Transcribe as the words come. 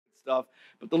stuff.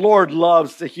 But the Lord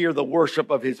loves to hear the worship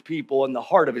of his people and the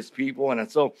heart of his people. And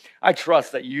so I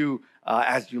trust that you,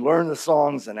 as you learn the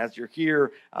songs and as you're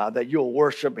here, that you'll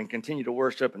worship and continue to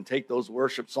worship and take those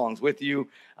worship songs with you,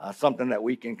 something that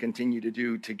we can continue to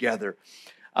do together.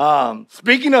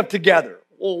 Speaking of together,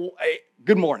 well,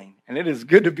 good morning. And it is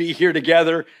good to be here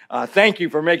together. Thank you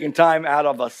for making time out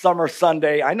of a summer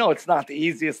Sunday. I know it's not the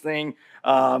easiest thing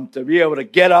to be able to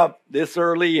get up this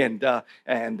early and to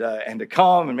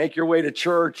come and make your way to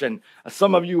church. And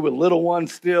some of you with little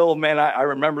ones still, man, I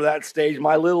remember that stage.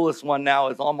 My littlest one now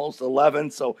is almost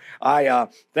 11, so I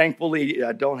thankfully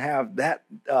don't have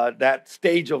that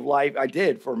stage of life. I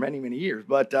did for many, many years,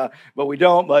 but we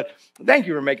don't. But thank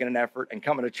you for making an effort and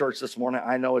coming to church this morning.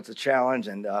 I know it's a challenge,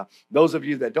 and those of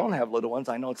you that don't have little ones,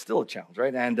 I know it's still a challenge,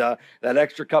 right? And that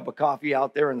extra cup of coffee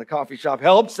out there in the coffee shop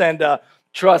helps, and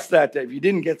trust that if you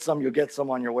didn't get some, you'll get some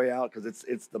on your way out because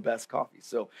it's the best coffee.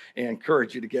 So I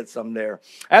encourage you to get some there.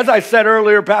 As I said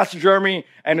earlier, Pastor Jeremy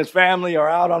and his family are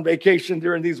out on vacation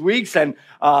during these weeks, and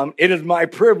it is my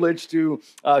privilege to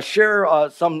share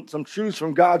some truths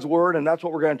from God's Word, and that's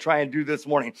what we're going to try and do this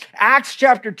morning. Acts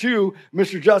chapter 2,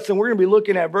 Mr. Justin, we're going to be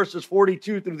looking at verses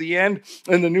 42 through the end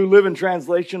in the New Living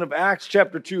Translation of Acts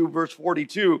chapter 2, verse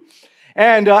 42.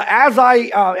 And as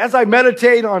I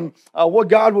meditate on what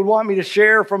God would want me to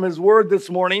share from His Word this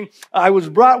morning, I was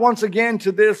brought once again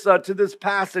to this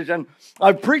passage, and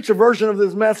I've preached a version of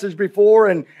this message before,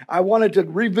 and I wanted to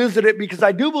revisit it because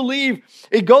I do believe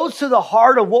it goes to the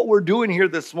heart of what we're doing here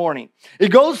this morning. It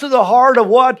goes to the heart of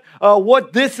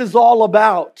what this is all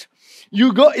about.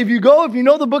 If you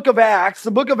know the book of Acts,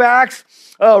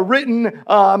 written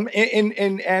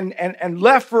and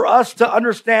left for us to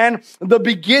understand the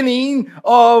beginning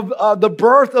of the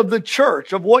birth of the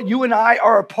church, of what you and I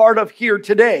are a part of here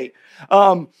today.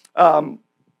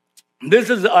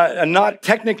 This is not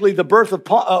technically the birth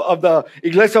of the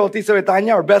Iglesia Bautista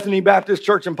Betania or Bethany Baptist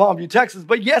Church in Palmview, Texas,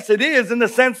 but yes, it is in the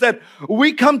sense that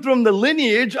we come from the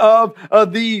lineage of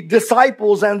the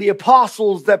disciples and the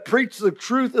apostles that preached the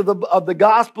truth of the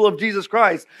gospel of Jesus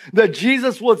Christ, that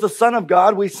Jesus was the Son of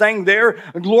God. We sang there,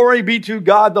 glory be to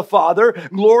God the Father,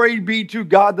 glory be to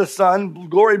God the Son,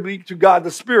 glory be to God the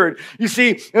Spirit. You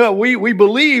see, we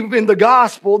believe in the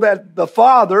gospel that the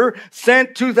Father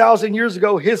sent 2,000 years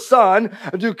ago His Son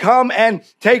to come and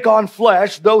take on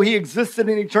flesh. Though He existed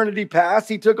in eternity past,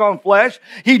 He took on flesh.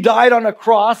 He died on a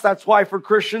cross. That's why for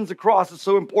Christians, the cross is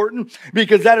so important,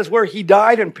 because that is where He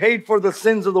died and paid for the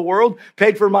sins of the world,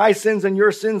 paid for my sins and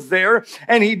your sins there.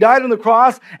 And He died on the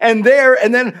cross, and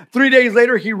then 3 days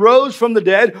later, He rose from the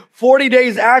dead. 40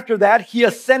 days after that, He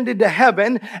ascended to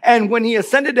heaven. And when He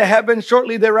ascended to heaven,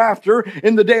 shortly thereafter,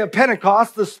 in the day of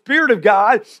Pentecost, the Spirit of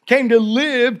God came to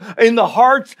live in the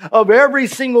hearts of every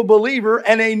single believer,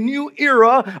 and a new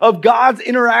era of God's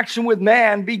interaction with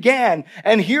man began.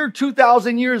 And here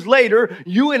 2,000 years later,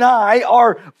 you and I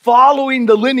are following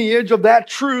the lineage of that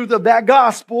truth, of that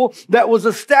gospel that was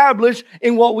established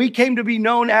in what we came to be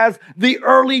known as the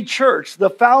early church,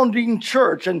 the founding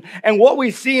church. And what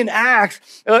we see in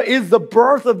Acts is the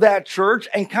birth of that church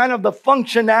and kind of the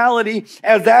functionality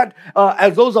as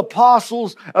those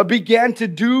apostles began to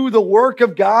do the work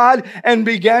of God and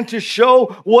began to show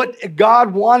what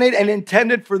God wanted and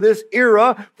intended for this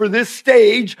era, for this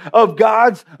stage of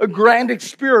God's grand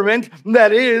experiment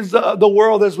that is the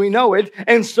world as we know it.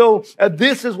 And so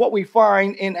this is what we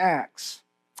find in Acts.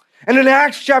 And in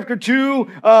Acts chapter 2,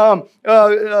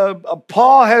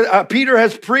 Peter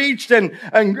has preached and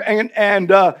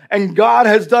God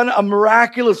has done a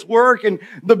miraculous work. And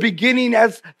the beginning,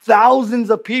 as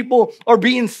thousands of people are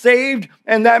being saved,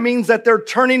 and that means that they're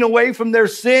turning away from their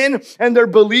sin and they're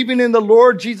believing in the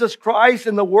Lord Jesus Christ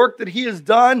and the work that He has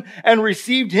done and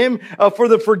received Him for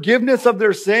the forgiveness of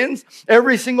their sins.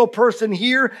 Every single person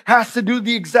here has to do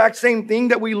the exact same thing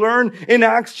that we learn in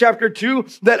Acts chapter 2,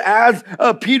 that as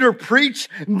Peter preached,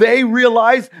 they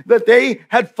realized that they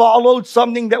had followed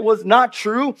something that was not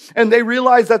true, and they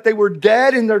realized that they were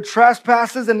dead in their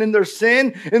trespasses and in their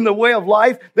sin, in the way of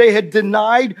life. They had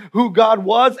denied who God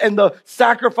was and the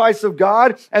sacrifice of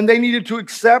God, and they needed to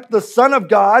accept the Son of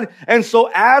God. And so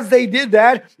as they did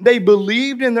that, they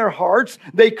believed in their hearts,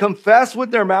 they confessed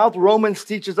with their mouth. Romans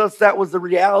teaches us that was the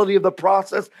reality of the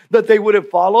process that they would have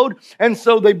followed. And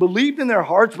so they believed in their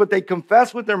hearts, but they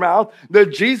confessed with their mouth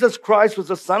that Jesus Christ was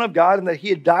the Son of God and that He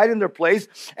had died in their place.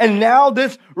 And now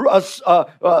this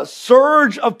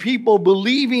surge of people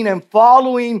believing and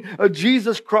following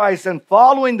Jesus Christ and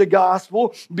following the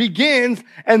gospel begins,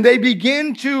 and they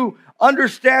begin to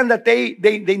understand that they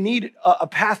need a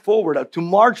path forward, to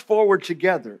march forward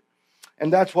together.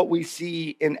 And that's what we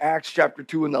see in Acts chapter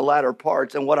 2 in the latter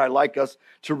parts, and what I like us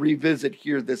to revisit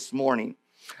here this morning.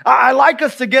 I like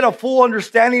us to get a full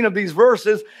understanding of these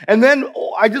verses, and then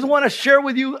I just want to share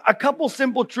with you a couple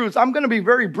simple truths. I'm going to be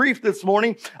very brief this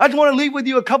morning. I just want to leave with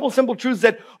you a couple simple truths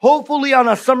that hopefully on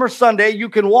a summer Sunday you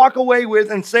can walk away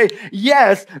with and say,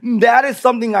 yes, that is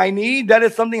something I need, that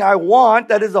is something I want,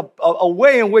 that is a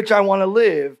way in which I want to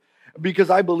live, because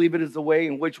I believe it is the way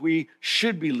in which we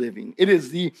should be living. It is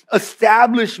the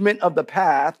establishment of the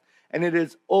path. And it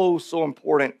is oh so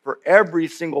important for every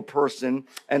single person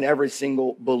and every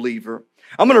single believer.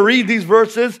 I'm going to read these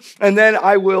verses, and then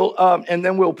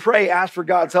we'll pray, ask for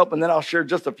God's help, and then I'll share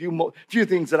just a few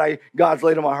things that God's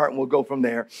laid on my heart, and we'll go from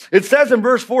there. It says in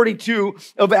verse 42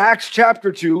 of Acts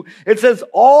chapter 2, it says,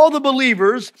 all the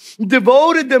believers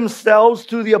devoted themselves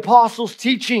to the apostles'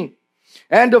 teaching,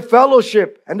 and to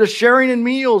fellowship, and to sharing in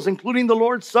meals, including the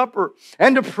Lord's Supper,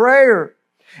 and to prayer.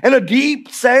 And a deep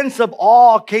sense of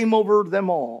awe came over them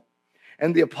all.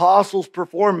 And the apostles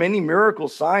performed many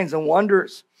miracles, signs, and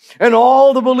wonders. And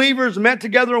all the believers met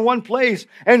together in one place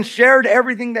and shared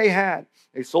everything they had.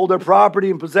 They sold their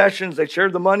property and possessions. They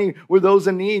shared the money with those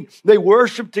in need. They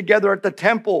worshiped together at the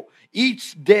temple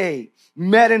each day,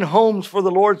 met in homes for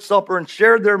the Lord's Supper, and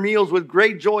shared their meals with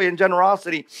great joy and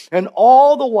generosity. And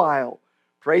all the while,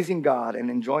 praising God and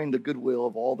enjoying the goodwill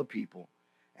of all the people.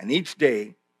 And each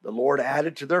day, the Lord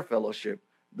added to their fellowship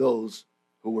those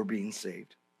who were being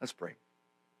saved. Let's pray.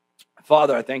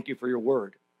 Father, I thank you for your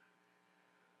word.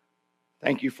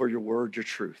 Thank you for your word, your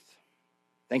truth.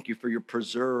 Thank you for your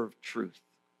preserved truth.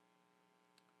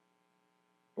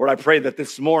 Lord, I pray that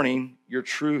this morning your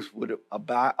truth would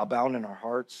abound in our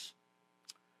hearts.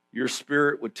 Your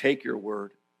Spirit would take your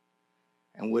word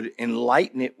and would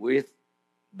enlighten it with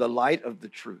the light of the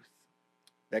truth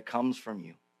that comes from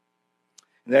you.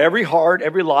 And that every heart,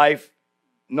 every life,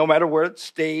 no matter what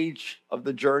stage of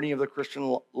the journey of the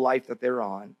Christian life that they're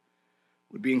on,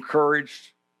 would be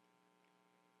encouraged,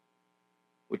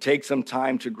 would take some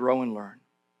time to grow and learn,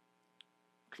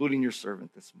 including your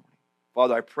servant this morning.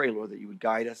 Father, I pray, Lord, that you would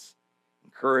guide us,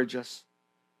 encourage us,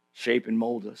 shape and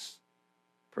mold us.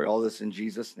 Pray all this in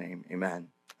Jesus' name. Amen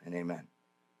and amen.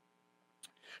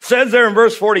 It says there in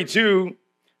verse 42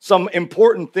 some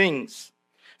important things.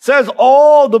 Says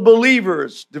all the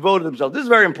believers devoted themselves. This is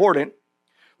very important.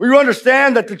 We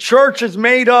understand that the church is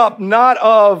made up not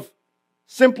of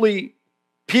simply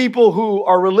people who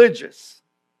are religious.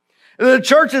 The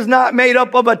church is not made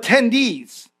up of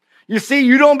attendees. You see,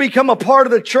 you don't become a part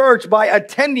of the church by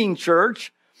attending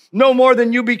church, no more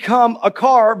than you become a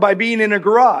car by being in a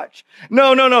garage.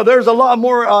 No. There's a lot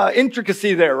more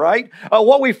intricacy there, right?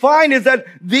 What we find is that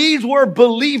these were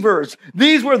believers.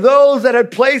 These were those that had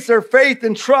placed their faith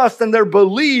and trust and their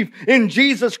belief in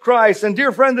Jesus Christ. And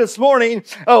dear friend, this morning,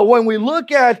 when we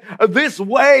look at this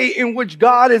way in which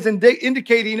God is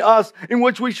indicating us in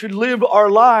which we should live our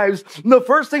lives, the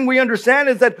first thing we understand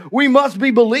is that we must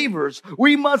be believers.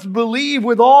 We must believe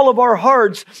with all of our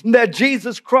hearts that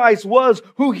Jesus Christ was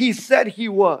who he said he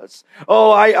was.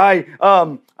 Oh, I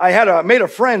made a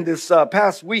friend this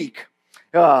past week.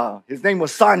 His name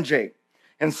was Sanjay.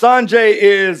 And Sanjay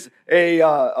is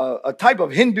a type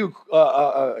of Hindu,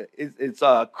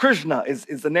 Krishna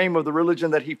is the name of the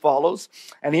religion that he follows.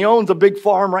 And he owns a big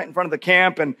farm right in front of the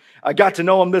camp. And I got to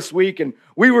know him this week. And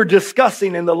we were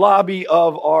discussing in the lobby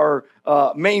of our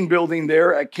main building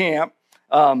there at camp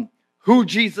who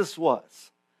Jesus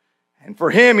was. And for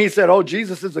him, he said, oh,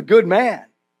 Jesus is a good man.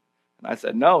 And I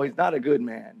said, no, he's not a good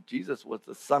man. Jesus was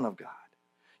the Son of God.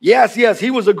 Yes,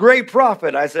 he was a great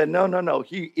prophet. I said, no,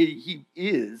 he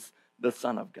is the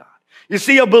Son of God. You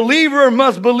see, a believer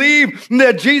must believe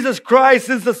that Jesus Christ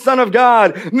is the Son of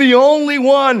God, the only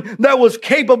one that was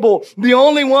capable, the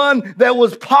only one that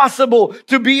was possible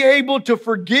to be able to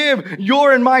forgive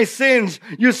your and my sins.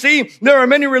 You see, there are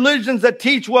many religions that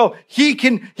teach, well, he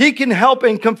can help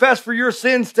and confess for your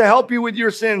sins to help you with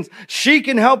your sins. She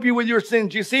can help you with your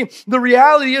sins. You see, the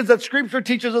reality is that Scripture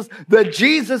teaches us that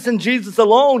Jesus and Jesus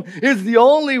alone is the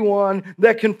only one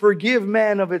that can forgive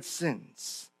man of its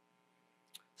sins.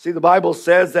 See, the Bible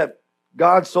says that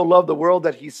God so loved the world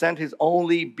that he sent his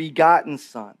only begotten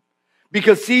Son.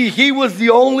 Because, see, he was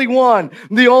the only one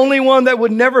that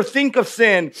would never think of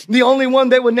sin, the only one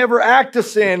that would never act to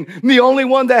sin, the only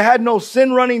one that had no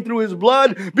sin running through his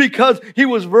blood because he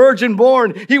was virgin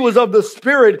born, he was of the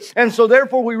Spirit. And so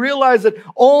therefore we realize that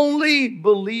only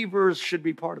believers should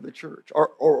be part of the church,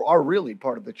 or are really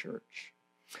part of the church.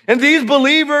 And these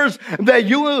believers that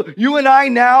you and I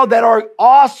now that are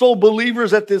also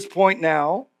believers at this point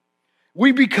now,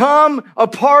 we become a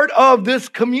part of this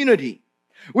community.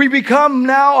 We become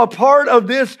now a part of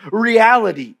this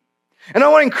reality. And I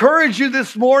want to encourage you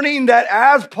this morning that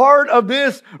as part of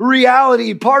this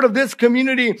reality, part of this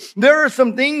community, there are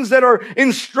some things that are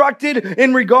instructed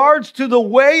in regards to the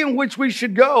way in which we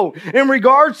should go, in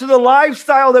regards to the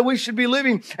lifestyle that we should be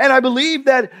living. And I believe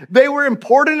that they were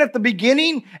important at the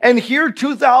beginning, and here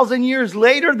 2,000 years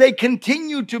later, they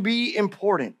continue to be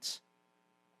important.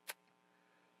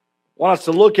 I want us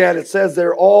to look at it. It says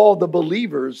there, all the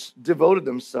believers devoted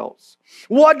themselves.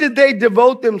 What did they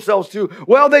devote themselves to?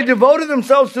 Well, they devoted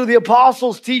themselves to the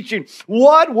apostles' teaching.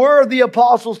 What were the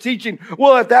apostles' teaching?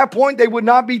 Well, at that point, they would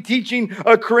not be teaching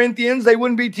Corinthians. They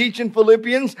wouldn't be teaching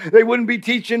Philippians. They wouldn't be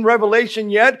teaching Revelation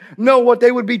yet. No, what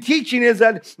they would be teaching is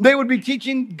that they would be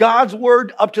teaching God's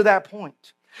word up to that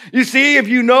point. You see, if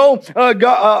you know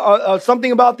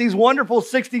something about these wonderful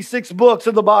 66 books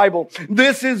of the Bible,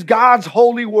 this is God's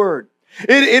holy word.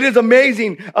 It is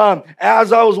amazing.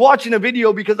 As I was watching a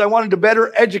video because I wanted to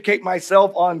better educate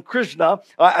myself on Krishna,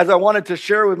 as I wanted to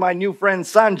share with my new friend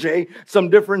Sanjay some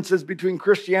differences between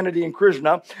Christianity and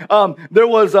Krishna, there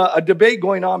was a debate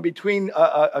going on between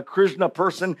a Krishna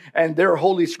person and their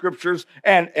holy scriptures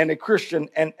and a Christian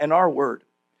and our word.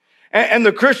 And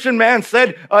the Christian man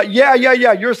said, yeah,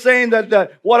 you're saying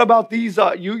that what about these,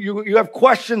 you have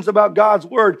questions about God's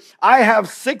word. I have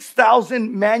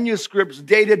 6,000 manuscripts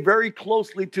dated very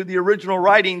closely to the original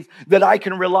writings that I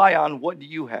can rely on. What do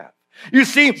you have? You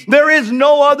see, there is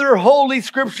no other holy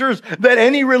scriptures that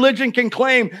any religion can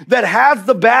claim that has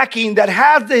the backing, that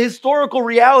has the historical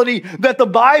reality that the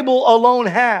Bible alone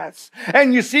has.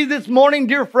 And you see, this morning,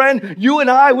 dear friend, you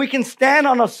and I, we can stand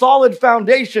on a solid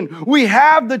foundation. We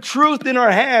have the truth in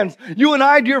our hands. You and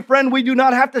I, dear friend, we do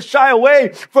not have to shy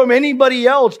away from anybody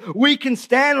else. We can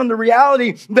stand on the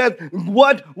reality that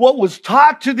what was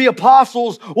taught to the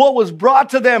apostles, what was brought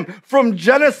to them from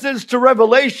Genesis to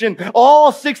Revelation,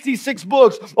 all 66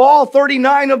 books, all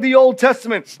 39 of the Old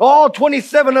Testament, all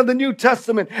 27 of the New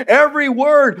Testament. Every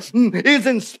word is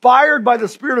inspired by the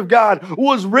Spirit of God,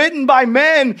 was written by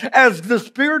men as the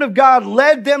Spirit of God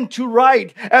led them to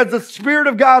write, as the Spirit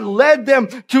of God led them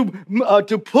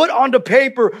to put onto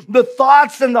paper the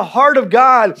thoughts and the heart of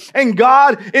God. And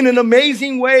God, in an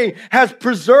amazing way, has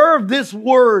preserved this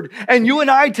word. And you and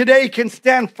I today can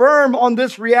stand firm on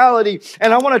this reality.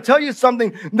 And I want to tell you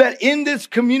something, that in this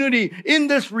community, in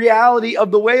this reality of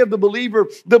the way of the believer,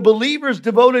 the believers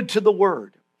devoted to the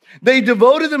word. They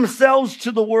devoted themselves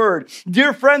to the word.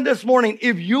 Dear friend, this morning,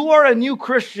 if you are a new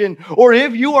Christian, or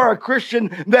if you are a Christian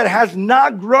that has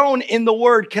not grown in the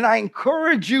word, can I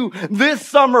encourage you this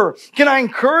summer, can I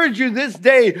encourage you this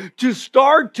day to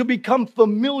start to become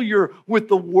familiar with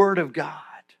the word of God?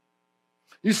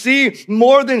 You see,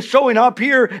 more than showing up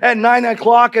here at 9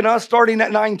 o'clock and us starting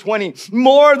at 9:20,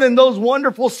 more than those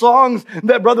wonderful songs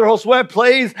that Brother Josue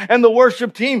plays and the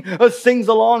worship team sings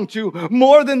along to,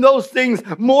 more than those things,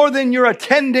 more than your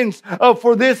attendance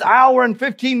for this hour and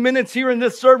 15 minutes here in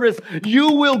this service,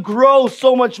 you will grow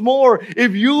so much more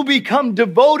if you become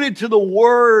devoted to the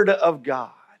Word of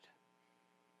God.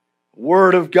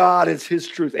 Word of God is His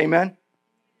truth. Amen?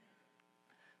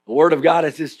 The Word of God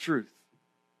is His truth.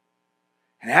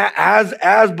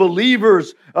 As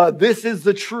believers, this is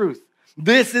the truth.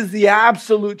 This is the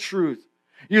absolute truth.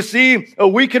 You see,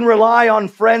 we can rely on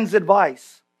friends'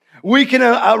 advice. We can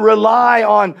rely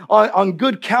on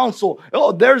good counsel.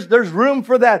 Oh, there's room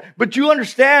for that. But you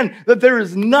understand that there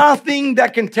is nothing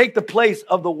that can take the place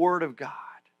of the Word of God.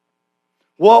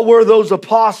 What were those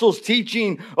apostles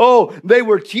teaching? Oh, they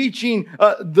were teaching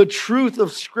the truth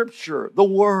of Scripture, the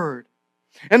Word.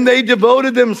 And they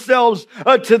devoted themselves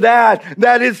to that.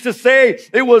 That is to say,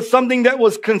 it was something that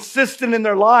was consistent in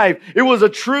their life. It was a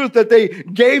truth that they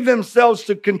gave themselves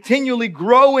to continually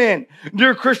grow in.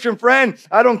 Dear Christian friend,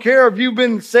 I don't care if you've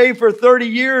been saved for 30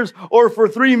 years or for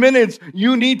 3 minutes.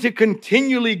 You need to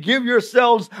continually give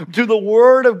yourselves to the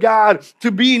Word of God,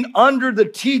 to being under the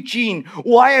teaching.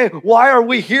 Why are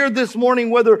we here this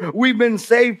morning, whether we've been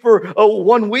saved for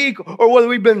 1 week or whether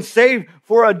we've been saved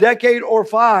for a decade or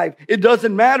 5? It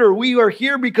doesn't matter. We are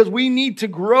here because we need to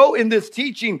grow in this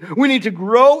teaching. We need to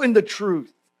grow in the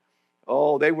truth.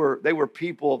 Oh, they were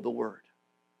people of the Word.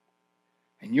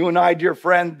 And you and I, dear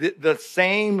friend, the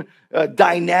same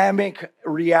dynamic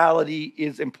reality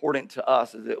is important to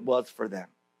us as it was for them.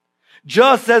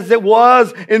 Just as it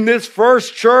was in this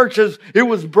first church, as it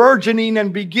was burgeoning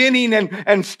and beginning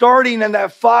and starting, and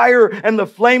that fire and the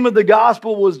flame of the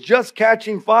gospel was just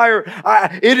catching fire,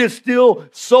 it is still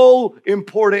so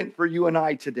important for you and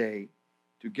I today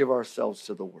to give ourselves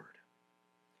to the Word.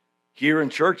 Here in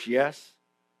church, yes,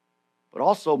 but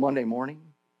also Monday morning,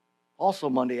 also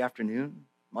Monday afternoon,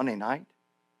 Monday night,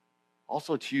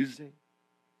 also Tuesday.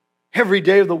 Every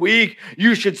day of the week,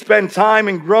 you should spend time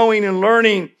in growing and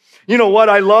learning. You know what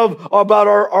I love about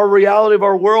our reality of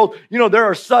our world? You know, there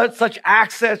are such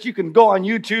access. You can go on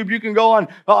YouTube. You can go on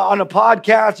a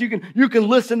podcast. You can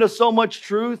listen to so much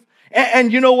truth.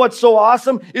 And you know what's so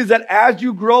awesome is that as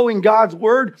you grow in God's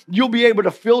word, you'll be able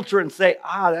to filter and say,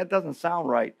 that doesn't sound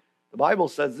right. The Bible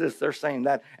says this, they're saying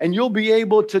that. And you'll be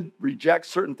able to reject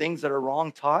certain things that are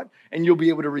wrong taught, and you'll be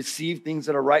able to receive things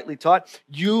that are rightly taught.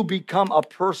 You become a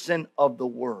person of the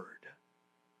word.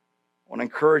 I want to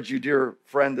encourage you, dear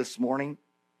friend, this morning.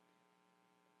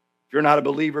 If you're not a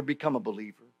believer, become a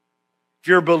believer. If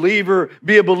you're a believer,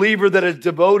 be a believer that is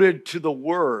devoted to the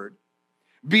word.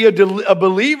 Be a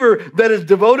believer that is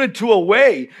devoted to a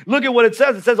way. Look at what it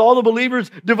says. It says all the believers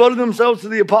devoted themselves to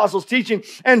the apostles' teaching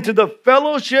and to the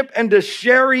fellowship and to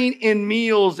sharing in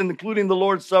meals, including the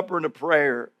Lord's Supper and to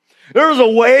prayer. There was a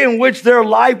way in which their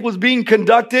life was being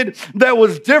conducted that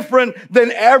was different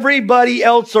than everybody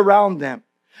else around them.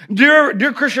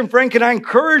 Dear Christian friend, can I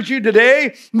encourage you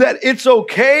today that it's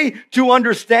okay to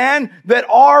understand that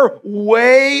our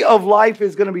way of life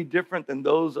is going to be different than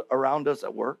those around us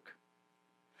at work?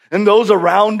 And those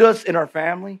around us in our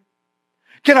family?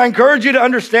 Can I encourage you to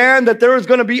understand that there is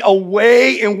going to be a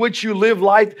way in which you live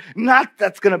life? Not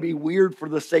that's going to be weird for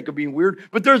the sake of being weird,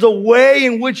 but there's a way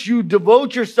in which you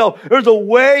devote yourself. There's a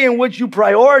way in which you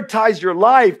prioritize your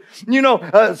life. You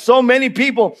know, so many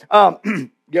people,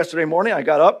 yesterday morning I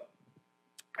got up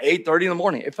 8:30 in the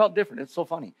morning. It felt different. It's so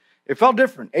funny. It felt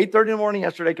different. 8:30 in the morning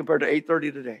yesterday compared to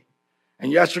 8:30 today.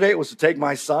 And yesterday it was to take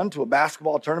my son to a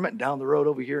basketball tournament down the road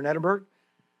over here in Edinburgh.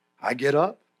 I get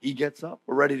up, he gets up,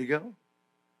 we're ready to go.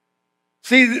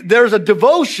 See, there's a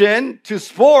devotion to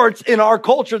sports in our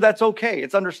culture that's okay.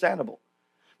 It's understandable.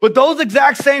 But those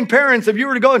exact same parents, if you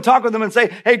were to go and talk with them and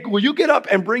say, hey, will you get up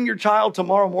and bring your child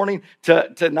tomorrow morning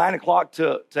to 9 o'clock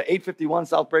to 851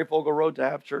 South Brayfogle Road to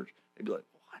have church? They'd be like,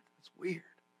 what? That's weird.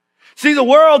 See, the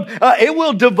world, it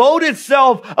will devote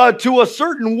itself to a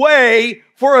certain way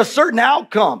for a certain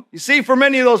outcome. You see, for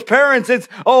many of those parents, it's,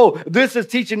 this is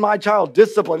teaching my child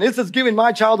discipline. This is giving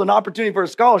my child an opportunity for a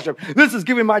scholarship. This is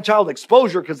giving my child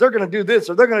exposure because they're going to do this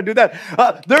or they're going to do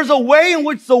that. There's a way in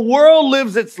which the world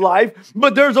lives its life,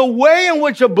 but there's a way in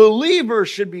which a believer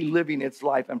should be living its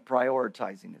life and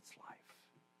prioritizing its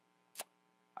life.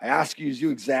 I ask you as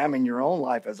you examine your own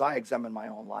life, as I examine my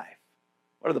own life,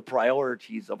 what are the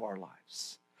priorities of our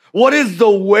lives? What is the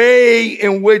way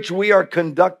in which we are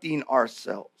conducting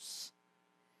ourselves?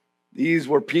 These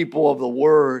were people of the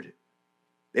word.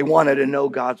 They wanted to know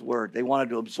God's word. They wanted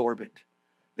to absorb it.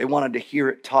 They wanted to hear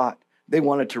it taught. They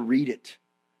wanted to read it.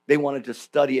 They wanted to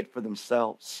study it for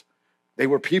themselves. They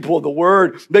were people of the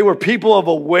word. They were people of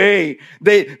a way.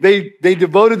 They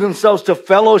devoted themselves to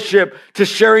fellowship, to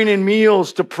sharing in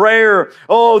meals, to prayer.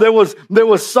 There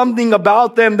was something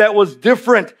about them that was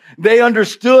different. They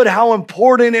understood how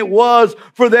important it was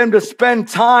for them to spend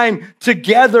time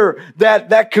together,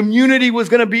 that community was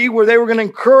going to be where they were going to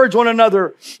encourage one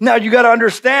another. Now, you got to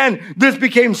understand, this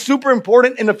became super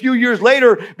important in a few years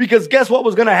later, because guess what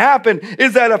was going to happen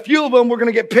is that a few of them were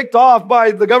going to get picked off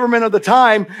by the government of the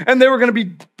time, and they were going to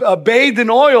be bathed in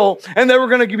oil, and they were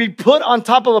going to be put on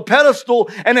top of a pedestal,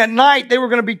 and at night they were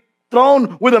going to be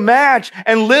thrown with a match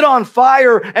and lit on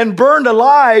fire and burned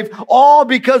alive, all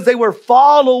because they were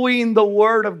following the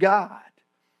word of God.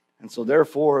 And so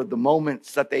therefore, the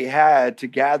moments that they had to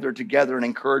gather together and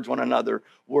encourage one another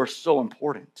were so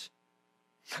important.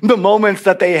 The moments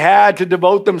that they had to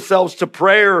devote themselves to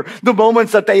prayer, the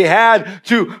moments that they had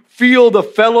to feel the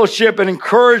fellowship and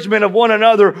encouragement of one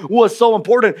another was so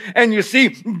important. And you see,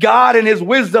 God in his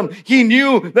wisdom, he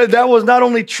knew that that was not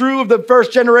only true of the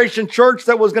first generation church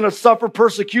that was going to suffer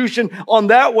persecution on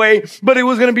that way, but it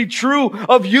was going to be true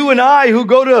of you and I who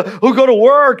go to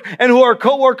work and who our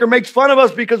coworker makes fun of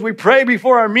us because we pray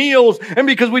before our meals and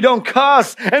because we don't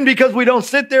cuss and because we don't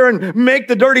sit there and make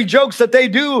the dirty jokes that they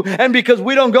do and because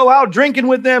we don't go out drinking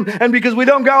with them and because we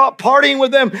don't go out partying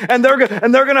with them and you're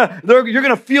going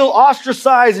to feel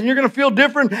ostracized and you're going to feel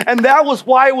different. And that was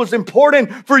why it was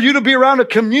important for you to be around a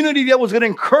community that was going to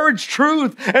encourage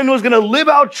truth and was going to live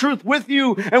out truth with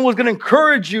you and was going to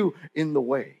encourage you in the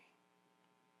way.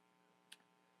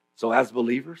 So as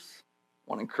believers,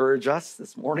 I want to encourage us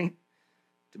this morning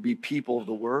to be people of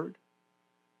the word,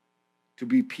 to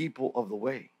be people of the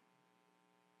way,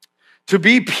 to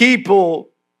be people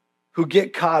who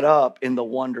get caught up in the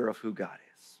wonder of who God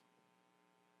is.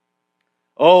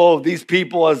 Oh, these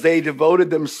people, as they devoted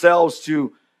themselves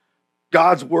to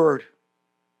God's word,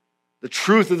 the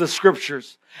truth of the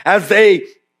scriptures, as they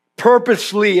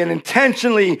purposely and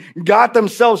intentionally got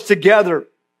themselves together,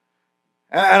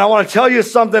 And I want to tell you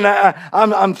something.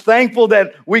 I'm thankful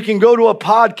that we can go to a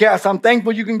podcast. I'm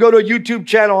thankful you can go to a YouTube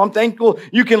channel. I'm thankful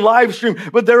you can live stream.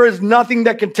 But there is nothing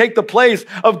that can take the place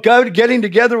of God getting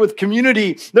together with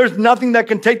community. There's nothing that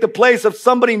can take the place of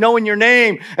somebody knowing your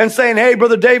name and saying, hey,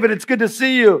 Brother David, it's good to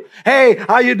see you. Hey,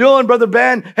 how you doing, Brother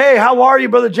Ben? Hey, how are you,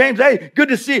 Brother James? Hey, good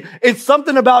to see you. It's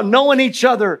something about knowing each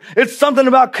other. It's something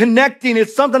about connecting.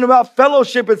 It's something about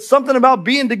fellowship. It's something about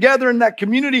being together in that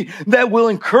community that will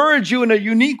encourage you in a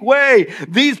unique way.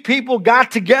 These people got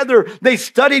together. They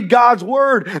studied God's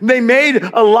word. They made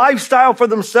a lifestyle for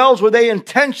themselves where they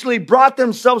intentionally brought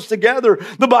themselves together.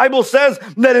 The Bible says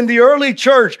that in the early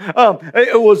church,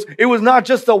 it was not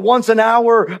just a once an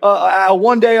hour,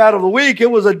 one day out of the week. It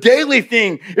was a daily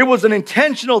thing. It was an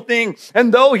intentional thing.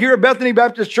 And though here at Bethany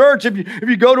Baptist Church, if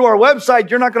you go to our website,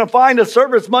 you're not going to find a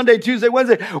service Monday, Tuesday,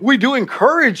 Wednesday. We do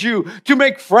encourage you to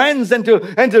make friends and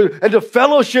to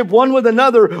fellowship one with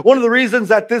another. One of the reasons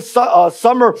that this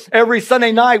summer, every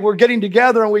Sunday night, we're getting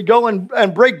together and we go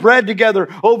and break bread together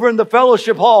over in the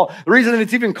fellowship hall. The reason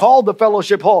it's even called the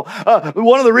fellowship hall.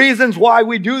 One of the reasons why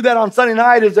we do that on Sunday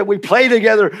night is that we play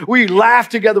together, we laugh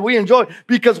together, we enjoy.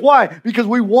 Because why? Because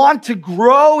we want to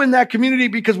grow in that community,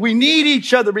 because we need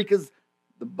each other, because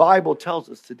the Bible tells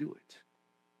us to do it.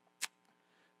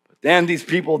 But then these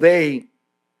people, they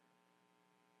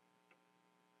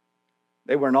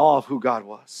were in awe of who God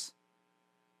was.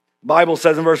 The Bible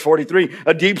says in verse 43,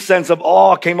 a deep sense of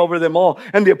awe came over them all,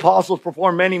 and the apostles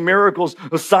performed many miracles,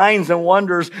 signs, and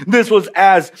wonders. This was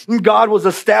as God was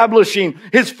establishing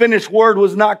his finished word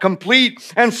was not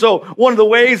complete. And so one of the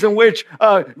ways in which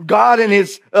God in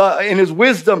his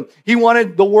wisdom, he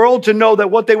wanted the world to know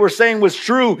that what they were saying was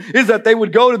true, is that they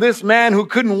would go to this man who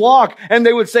couldn't walk, and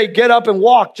they would say, get up and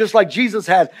walk, just like Jesus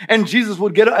had. And Jesus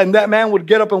would get up, and that man would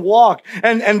get up and walk.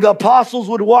 And the apostles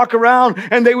would walk around,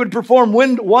 and they would perform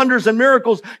wonders and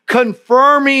miracles,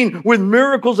 confirming with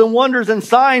miracles and wonders and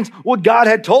signs what God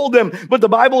had told them. But the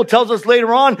Bible tells us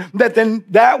later on that then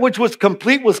that which was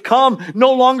complete was come.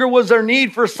 No longer was there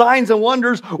need for signs and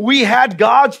wonders. We had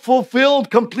God's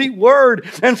fulfilled complete word.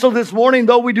 And so this morning,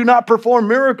 though we do not perform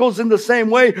miracles in the same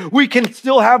way, we can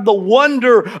still have the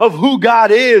wonder of who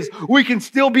God is. We can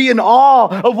still be in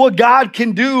awe of what God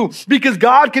can do, because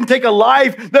God can take a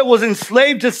life that was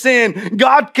enslaved to sin.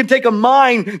 God can take a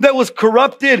mind that was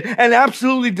corrupted and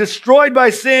absolutely destroyed by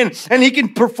sin, and he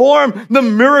can perform the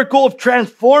miracle of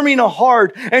transforming a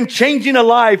heart and changing a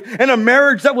life, and a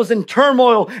marriage that was in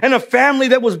turmoil, and a family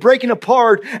that was breaking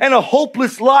apart, and a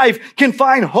hopeless life can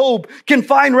find hope, can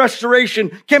find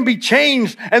restoration, can be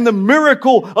changed, and the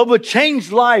miracle of a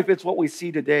changed life. It's what we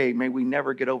see today. May we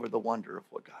never get over the wonder of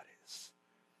what God is,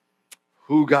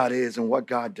 who God is, and what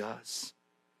God does.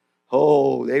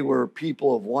 Oh, they were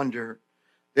people of wonder.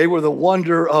 They were the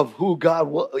wonder of who God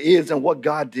is and what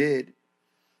God did.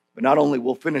 But not only,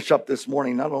 we'll finish up this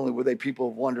morning, not only were they people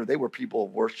of wonder, they were people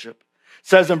of worship. It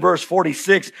says in verse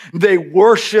 46, they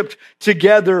worshiped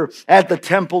together at the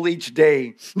temple each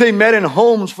day. They met in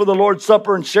homes for the Lord's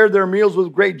Supper and shared their meals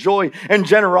with great joy and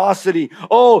generosity.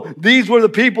 Oh, these were the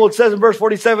people, it says in verse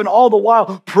 47, all the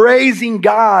while praising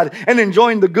God and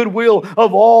enjoying the goodwill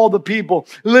of all the people.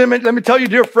 Let me tell you,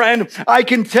 dear friend, I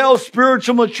can tell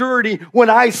spiritual maturity when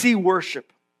I see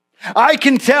worship. I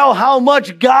can tell how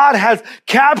much God has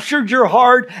captured your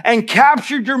heart and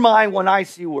captured your mind when I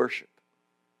see worship.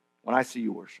 When I see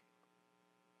you worship.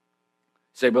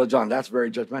 Say, Brother John, that's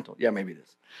very judgmental. Yeah, maybe it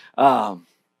is. But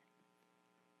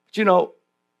you know,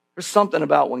 there's something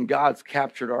about when God's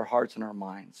captured our hearts and our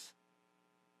minds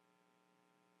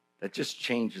that just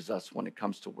changes us when it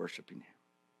comes to worshiping him.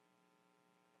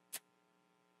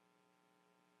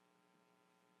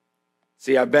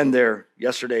 See, I've been there.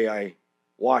 Yesterday I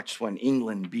watched when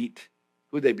England beat,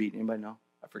 who'd they beat? Anybody know?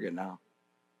 I forget now.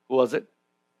 Who was it?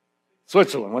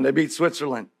 Switzerland, when they beat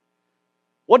Switzerland.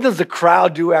 What does the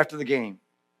crowd do after the game?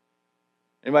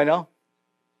 Anybody know?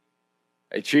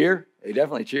 They cheer. They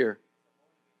definitely cheer.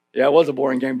 Yeah, it was a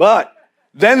boring game. But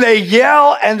then they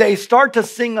yell and they start to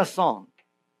sing a song.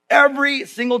 Every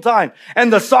single time.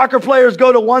 And the soccer players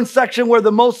go to one section where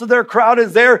the most of their crowd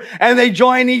is there, and they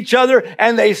join each other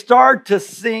and they start to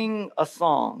sing a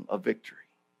song of victory.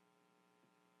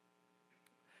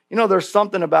 You know, there's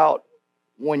something about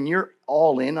when you're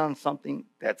all in on something,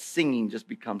 that singing just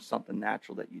becomes something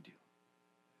natural that you do.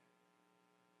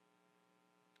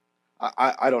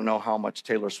 I don't know how much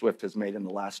Taylor Swift has made in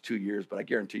the last 2 years, but I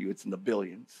guarantee you it's in the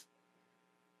billions.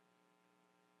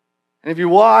 And if you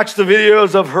watch the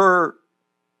videos of her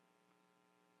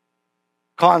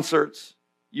concerts,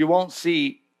 you won't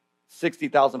see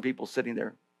 60,000 people sitting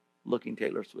there looking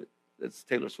Taylor Swift. It's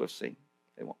Taylor Swift sing.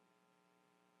 They won't.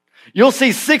 You'll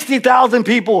see 60,000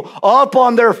 people up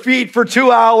on their feet for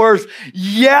 2 hours,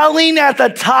 yelling at the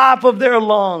top of their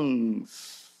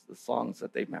lungs the songs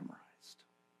that they've memorized.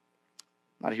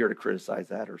 I'm not here to criticize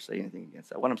that or say anything against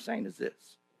that. What I'm saying is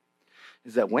this,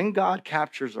 is that when God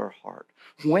captures our heart,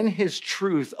 when his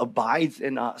truth abides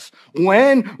in us,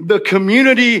 when the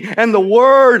community and the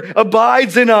word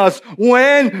abides in us,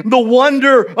 when the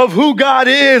wonder of who God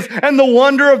is and the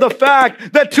wonder of the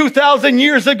fact that 2,000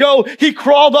 years ago, he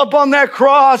crawled up on that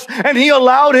cross and he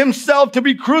allowed himself to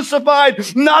be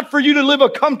crucified, not for you to live a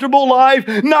comfortable life,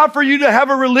 not for you to have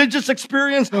a religious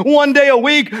experience one day a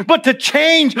week, but to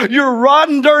change your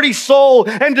rotten, dirty soul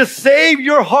and to save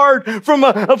your heart from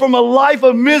a life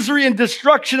of misery and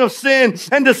destruction of sin,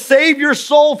 and to save your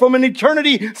soul from an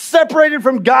eternity separated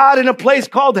from God in a place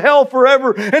called hell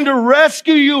forever, and to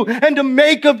rescue you and to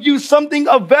make of you something,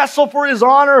 a vessel for his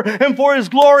honor and for his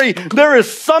glory. There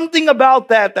is something about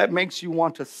that that makes you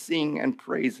want to sing and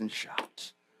praise and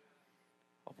shout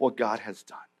of what God has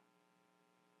done.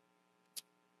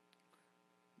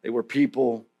 They were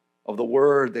people of the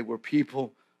word. They were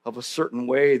people of a certain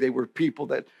way. They were people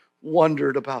that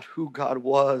wondered about who God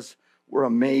was, were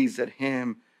amazed at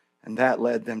him, and that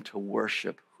led them to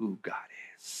worship who God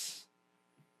is.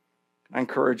 I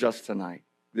encourage us tonight,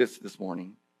 this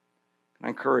morning, I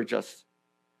encourage us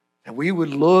that we would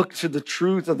look to the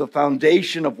truth of the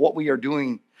foundation of what we are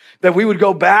doing, that we would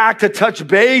go back to touch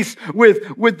base with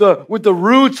the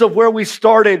roots of where we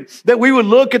started, that we would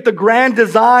look at the grand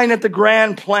design, at the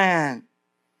grand plan.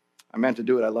 I meant to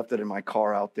do it. I left it in my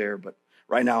car out there, but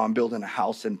right now I'm building a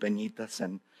house in Benitez,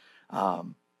 and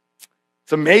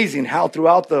it's amazing how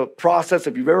throughout the process,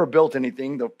 if you've ever built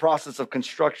anything, the process of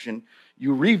construction,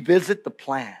 you revisit the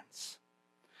plans.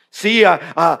 See,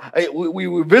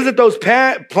 we visit those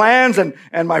plans,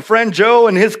 and my friend Joe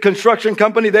and his construction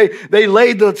company, they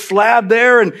laid the slab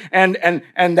there, and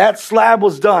that slab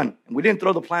was done. And we didn't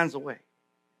throw the plans away.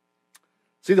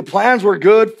 See, the plans were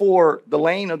good for the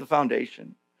laying of the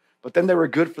foundation, but then they were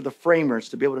good for the framers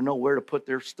to be able to know where to put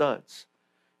their studs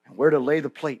and where to lay the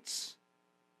plates.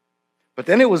 But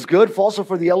then it was good also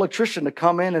for the electrician to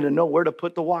come in and to know where to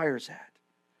put the wires at.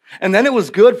 And then it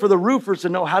was good for the roofers to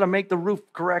know how to make the roof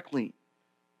correctly.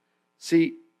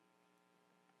 See,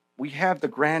 we have the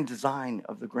grand design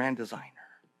of the grand designer.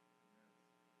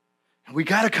 And we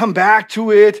got to come back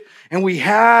to it, and we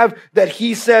have that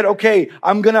he said, okay,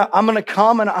 I'm gonna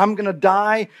come and I'm gonna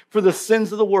die for the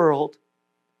sins of the world.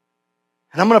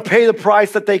 And I'm gonna pay the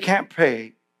price that they can't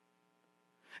pay.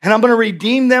 And I'm going to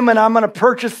redeem them, and I'm going to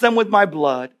purchase them with my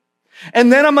blood.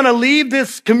 And then I'm going to leave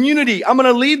this community. I'm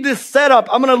going to leave this setup.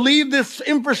 I'm going to leave this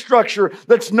infrastructure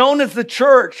that's known as the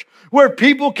church, where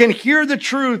people can hear the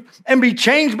truth and be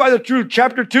changed by the truth.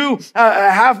 Chapter 2,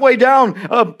 halfway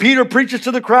down, Peter preaches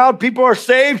to the crowd. People are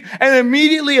saved. And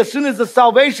immediately, as soon as the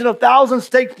salvation of thousands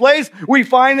takes place, we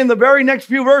find in the very next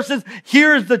few verses,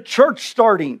 here's the church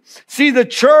starting. See, the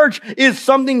church is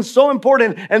something so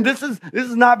important. And this is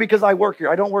not because I work here.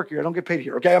 I don't work here. I don't get paid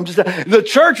here. Okay, the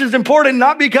church is important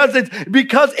not because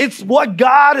it's what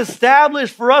God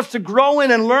established for us to grow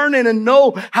in and learn in and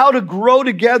know how to grow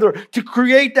together, to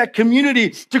create that community,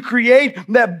 to create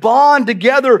that bond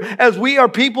together as we are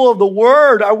people of the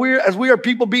word, as we are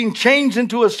people being changed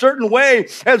into a certain way,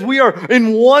 as we are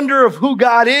in wonder of who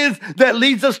God is, that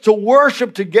leads us to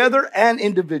worship together and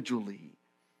individually.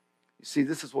 You see,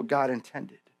 this is what God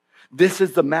intended. This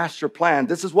is the master plan.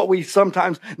 This is what we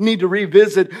sometimes need to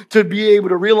revisit to be able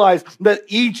to realize that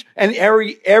each and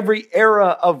every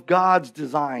era of God's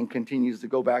design continues to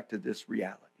go back to this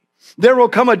reality. There will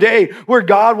come a day where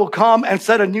God will come and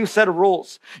set a new set of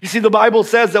rules. You see, the Bible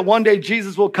says that one day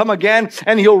Jesus will come again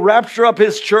and he'll rapture up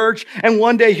his church, and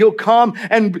one day he'll come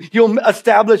and he'll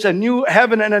establish a new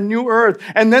heaven and a new earth,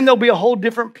 and then there'll be a whole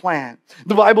different plan.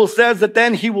 The Bible says that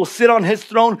then he will sit on his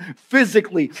throne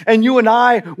physically, and you and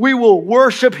I, we will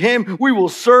worship him, we will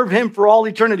serve him for all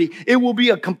eternity. It will be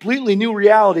a completely new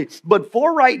reality. But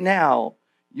for right now,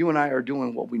 you and I are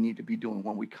doing what we need to be doing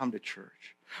when we come to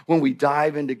church. When we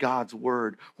dive into God's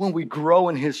word, when we grow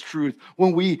in his truth,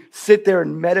 when we sit there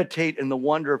and meditate in the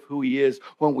wonder of who he is,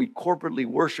 when we corporately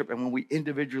worship and when we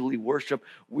individually worship,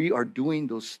 we are doing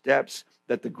those steps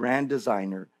that the grand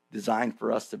designer designed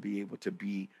for us to be able to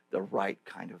be the right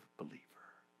kind of believer.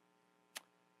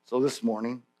 So this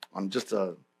morning, on just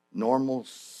a normal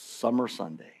summer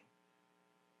Sunday,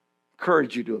 I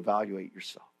encourage you to evaluate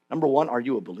yourself. Number one, are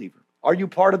you a believer? Are you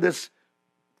part of this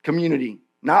community?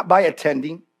 Not by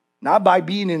attending, not by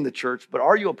being in the church, but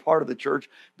are you a part of the church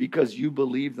because you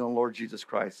believe in the Lord Jesus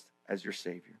Christ as your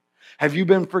Savior? Have you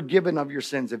been forgiven of your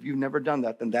sins? If you've never done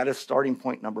that, then that is starting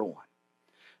point number one.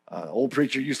 Old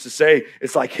preacher used to say,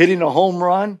 it's like hitting a home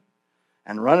run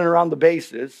and running around the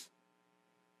bases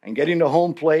and getting to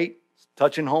home plate,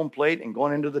 touching home plate and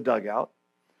going into the dugout.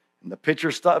 And the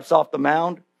pitcher steps off the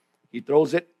mound. He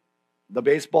throws the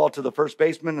baseball to the first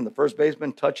baseman, and the first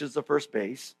baseman touches the first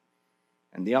base.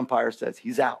 And the umpire says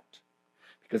he's out.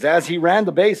 Because as he ran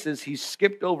the bases, he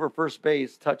skipped over first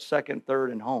base, touched second,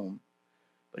 third, and home.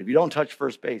 But if you don't touch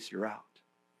first base, you're out.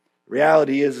 The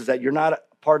reality is that you're not a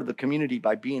part of the community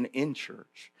by being in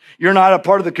church. You're not a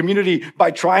part of the community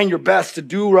by trying your best to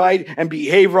do right and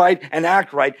behave right and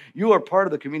act right. You are part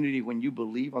of the community when you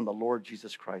believe on the Lord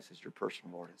Jesus Christ as your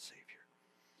personal Lord and Savior.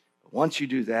 But once you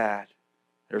do that,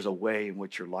 there's a way in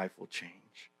which your life will change.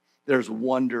 There's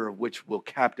wonder of which will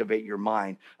captivate your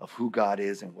mind of who God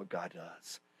is and what God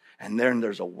does. And then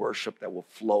there's a worship that will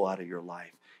flow out of your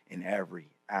life in every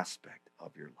aspect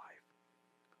of your life.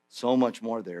 So much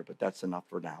more there, but that's enough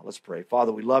for now. Let's pray.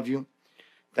 Father, we love you.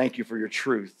 Thank you for your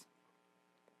truth.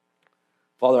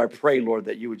 Father, I pray, Lord,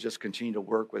 that you would just continue to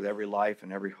work with every life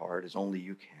and every heart as only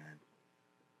you can.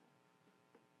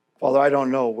 Father, I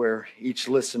don't know where each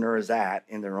listener is at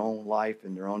in their own life,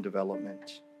 in their own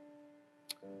development.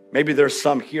 Maybe there's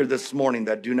some here this morning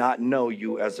that do not know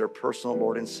you as their personal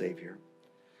Lord and Savior.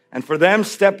 And for them,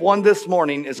 step one this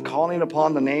morning is calling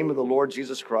upon the name of the Lord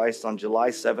Jesus Christ on July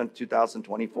 7th,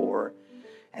 2024,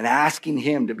 and asking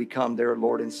him to become their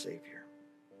Lord and Savior.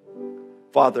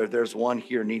 Father, there's one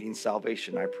here needing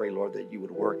salvation. I pray, Lord, that you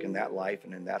would work in that life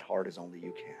and in that heart as only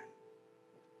you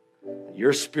can. That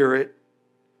your Spirit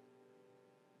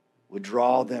would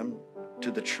draw them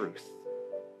to the truth,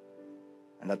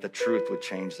 and that the truth would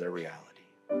change their reality.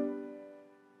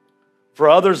 For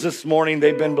others this morning,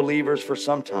 they've been believers for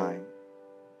some time,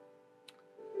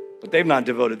 but they've not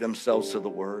devoted themselves to the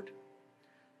Word.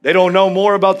 They don't know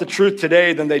more about the truth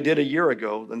today than they did a year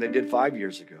ago, than they did 5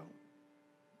 years ago.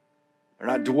 They're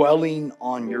not dwelling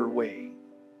on your way,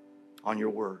 on your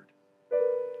Word.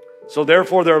 So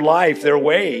therefore, their life, their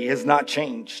way has not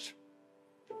changed.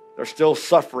 They're still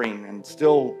suffering and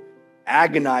still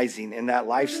agonizing in that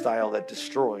lifestyle that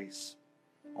destroys,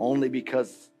 only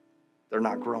because they're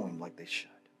not growing like they should.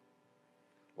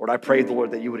 Lord, I pray,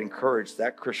 Lord, that you would encourage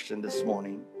that Christian this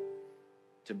morning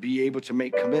to be able to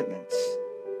make commitments,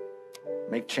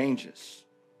 make changes,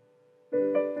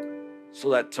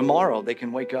 so that tomorrow they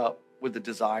can wake up with a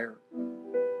desire,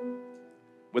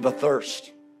 with a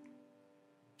thirst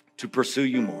to pursue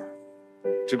you more,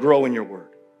 to grow in your word.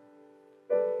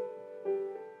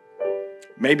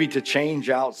 Maybe to change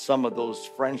out some of those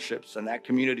friendships and that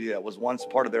community that was once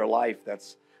part of their life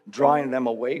that's drawing them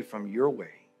away from your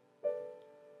way.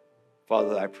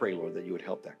 Father, I pray, Lord, that you would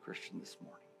help that Christian this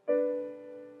morning.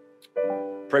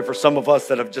 Pray for some of us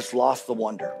that have just lost the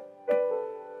wonder.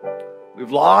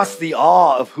 We've lost the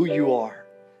awe of who you are.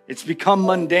 It's become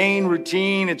mundane,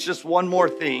 routine. It's just one more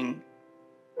thing.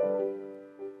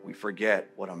 We forget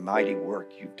what a mighty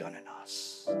work you've done in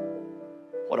us.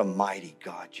 What a mighty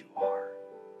God you are.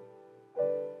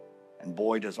 And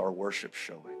boy, does our worship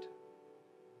show it.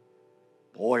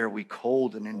 Boy, are we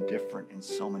cold and indifferent in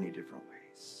so many different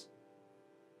ways.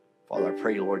 Father, I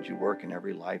pray, Lord, you work in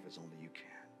every life as only you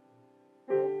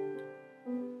can.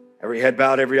 Every head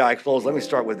bowed, every eye closed. Let me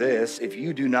start with this. If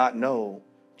you do not know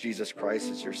Jesus Christ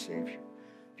as your Savior,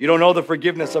 if you don't know the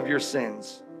forgiveness of your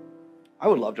sins, I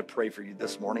would love to pray for you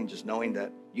this morning, just knowing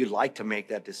that you'd like to make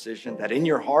that decision, that in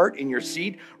your heart, in your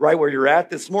seat, right where you're at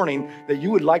this morning, that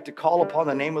you would like to call upon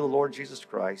the name of the Lord Jesus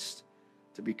Christ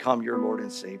to become your Lord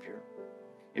and Savior.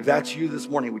 If that's you this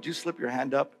morning, would you slip your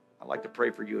hand up? I'd like to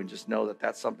pray for you and just know that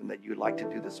that's something that you'd like to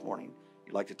do this morning.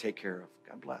 You'd like to take care of.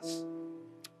 God bless.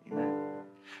 Amen.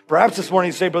 Perhaps this morning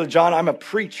you say, Brother John, I'm a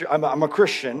preacher, I'm a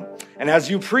Christian. And as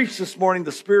you preached this morning,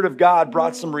 the Spirit of God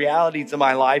brought some reality to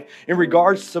my life in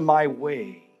regards to my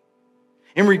way,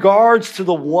 in regards to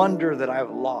the wonder that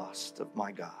I've lost of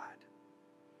my God,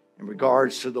 in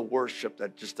regards to the worship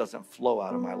that just doesn't flow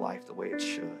out of my life the way it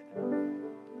should.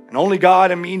 And only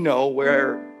God and me know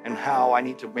where and how I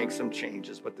need to make some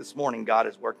changes. But this morning, God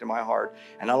has worked in my heart,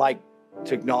 and I like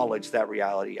to acknowledge that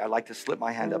reality. I'd like to slip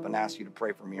my hand up and ask you to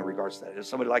pray for me in regards to that. Is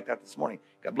somebody like that this morning?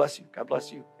 God bless you. God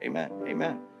bless you. Amen.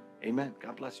 Amen. Amen.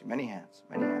 God bless you. Many hands.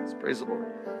 Many hands. Praise the Lord.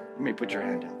 You may put your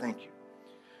hand down. Thank you.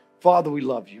 Father, we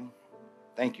love you.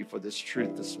 Thank you for this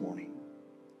truth this morning.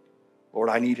 Lord,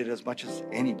 I need it as much as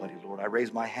anybody, Lord. I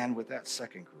raise my hand with that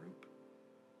second group.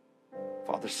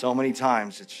 Father, so many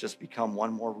times it's just become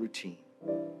one more routine.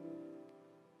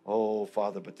 Oh,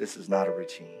 Father, but this is not a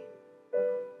routine.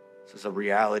 This is a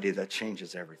reality that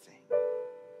changes everything.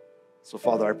 So,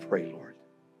 Father, I pray, Lord,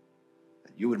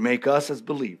 that you would make us as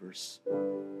believers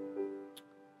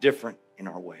different in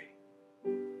our way,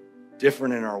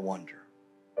 different in our wonder,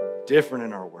 different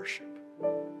in our worship,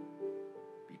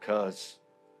 because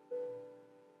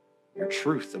your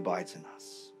truth abides in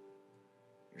us.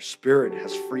 Your Spirit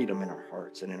has freedom in our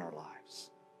hearts and in our lives.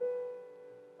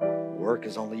 Work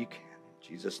as only you can. In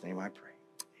Jesus' name I pray.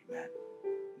 Amen.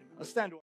 Let's stand.